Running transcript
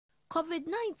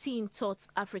COVID-19 taught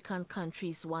African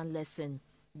countries one lesson.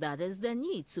 That is the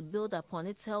need to build upon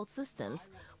its health systems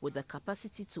with the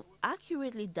capacity to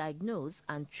accurately diagnose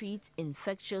and treat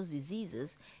infectious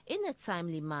diseases in a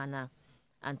timely manner.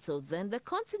 Until then, the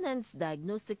continent's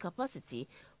diagnostic capacity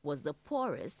was the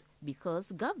poorest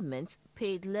because governments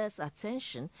paid less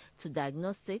attention to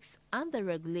diagnostics and the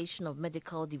regulation of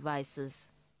medical devices.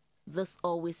 This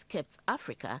always kept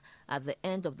Africa at the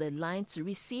end of the line to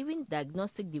receiving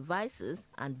diagnostic devices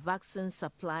and vaccine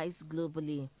supplies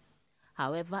globally.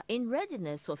 However, in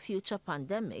readiness for future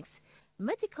pandemics,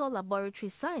 medical laboratory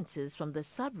scientists from the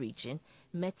sub-region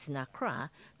met in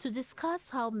Accra to discuss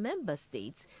how member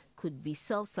states could be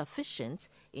self-sufficient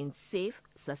in safe,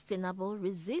 sustainable,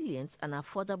 resilient and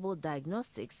affordable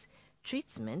diagnostics,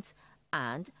 treatment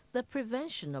and the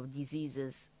prevention of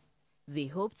diseases. They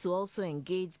hope to also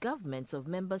engage governments of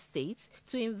member states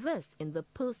to invest in the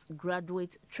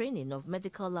postgraduate training of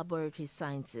medical laboratory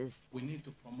scientists. We need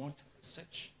to promote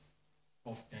research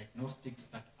of diagnostics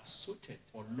that are suited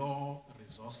for low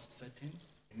resource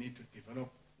settings. We need to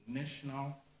develop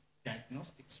national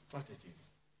diagnostic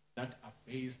strategies that are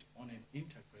based on an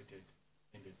integrated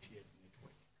and a tiered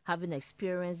network. Having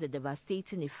experienced the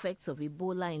devastating effects of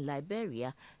Ebola in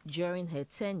Liberia during her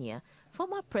tenure,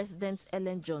 former President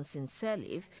Ellen Johnson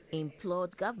Sirleaf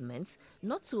implored governments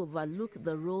not to overlook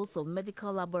the roles of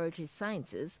medical laboratory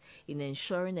scientists in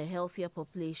ensuring a healthier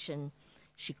population.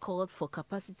 She called for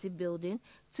capacity building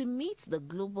to meet the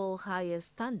global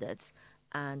highest standards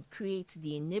and create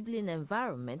the enabling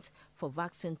environment for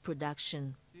vaccine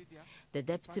production. The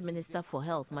Deputy Minister for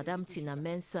Health, Madam Tina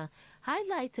Mensah,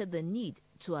 highlighted the need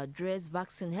to address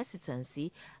vaccine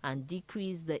hesitancy and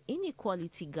decrease the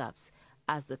inequality gaps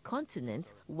as the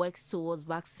continent works towards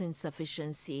vaccine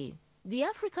sufficiency. The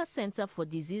Africa Center for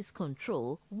Disease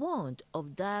Control warned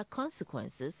of dire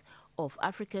consequences of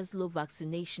Africa's low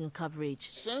vaccination coverage.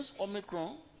 Since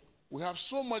Omicron, we have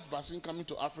so much vaccine coming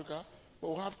to Africa,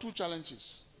 but we have two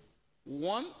challenges.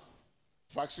 One,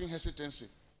 vaccine hesitancy.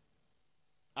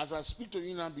 As I speak to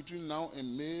you now, between now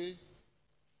and May,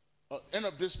 end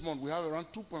of this month, we have around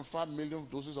 2.5 million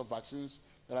doses of vaccines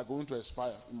that are going to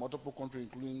expire in multiple countries,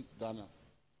 including Ghana.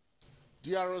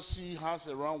 DRC has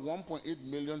around 1.8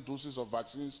 million doses of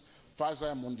vaccines,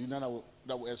 Pfizer and Moderna,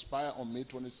 that will expire on May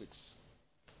 26.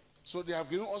 So they have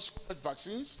given us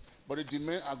vaccines, but the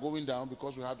demand are going down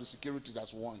because we have the security,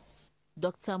 that's one.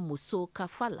 Dr. Muso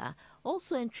Kafala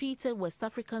also entreated West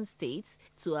African states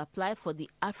to apply for the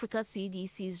Africa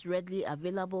CDC's readily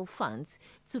available funds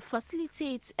to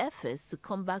facilitate efforts to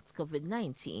combat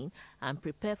COVID-19 and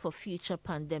prepare for future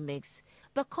pandemics.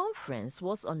 The conference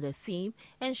was on the theme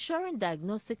ensuring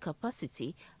diagnostic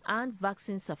capacity and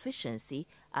vaccine sufficiency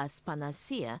as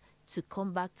panacea to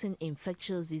combating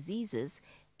infectious diseases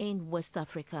in West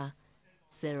Africa.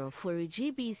 Sarah Furi,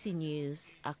 GBC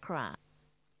News, Accra.